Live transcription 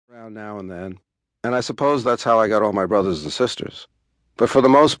around now and then, and I suppose that's how I got all my brothers and sisters. But for the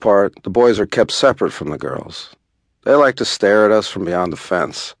most part, the boys are kept separate from the girls. They like to stare at us from beyond the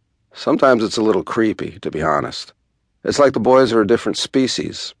fence. Sometimes it's a little creepy, to be honest. It's like the boys are a different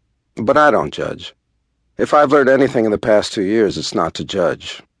species. But I don't judge. If I've learned anything in the past 2 years, it's not to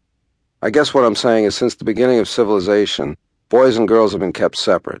judge. I guess what I'm saying is since the beginning of civilization, boys and girls have been kept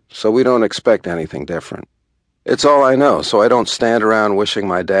separate, so we don't expect anything different. It's all I know, so I don't stand around wishing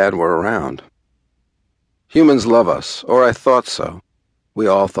my dad were around. Humans love us, or I thought so. We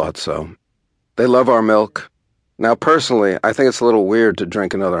all thought so. They love our milk. Now, personally, I think it's a little weird to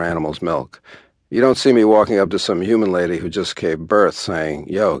drink another animal's milk. You don't see me walking up to some human lady who just gave birth saying,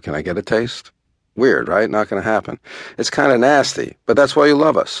 "Yo, can I get a taste?" Weird, right? Not going to happen. It's kind of nasty, but that's why you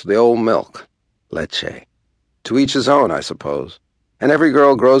love us, the old milk. Leche. To each his own, I suppose. And every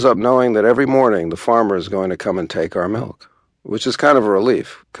girl grows up knowing that every morning the farmer is going to come and take our milk, which is kind of a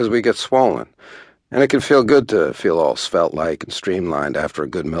relief, because we get swollen, and it can feel good to feel all svelte-like and streamlined after a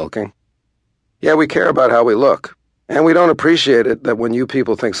good milking. Yeah, we care about how we look, and we don't appreciate it that when you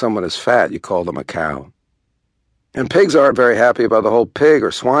people think someone is fat, you call them a cow. And pigs aren't very happy about the whole pig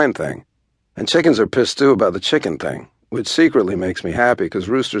or swine thing, and chickens are pissed too about the chicken thing, which secretly makes me happy because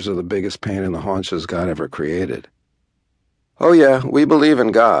roosters are the biggest pain in the haunches God ever created. Oh yeah, we believe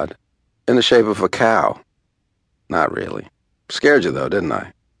in God, in the shape of a cow. Not really. Scared you though, didn't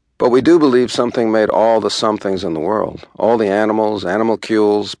I? But we do believe something made all the somethings in the world, all the animals,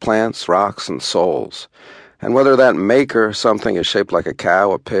 animalcules, plants, rocks, and souls. And whether that maker something is shaped like a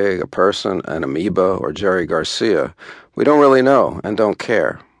cow, a pig, a person, an amoeba, or Jerry Garcia, we don't really know and don't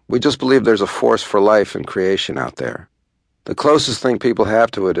care. We just believe there's a force for life and creation out there. The closest thing people have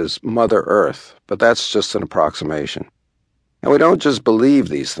to it is Mother Earth, but that's just an approximation. And we don't just believe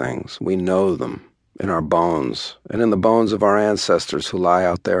these things, we know them, in our bones, and in the bones of our ancestors who lie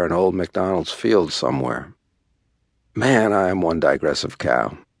out there in old McDonald's field somewhere. Man, I am one digressive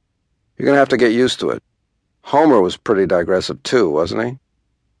cow. You're going to have to get used to it. Homer was pretty digressive too, wasn't he?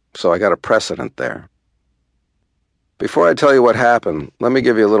 So I got a precedent there. Before I tell you what happened, let me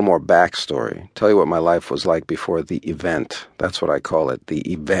give you a little more backstory, tell you what my life was like before the event. That's what I call it, the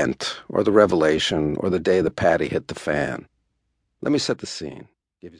event, or the revelation, or the day the patty hit the fan. Let me set the scene.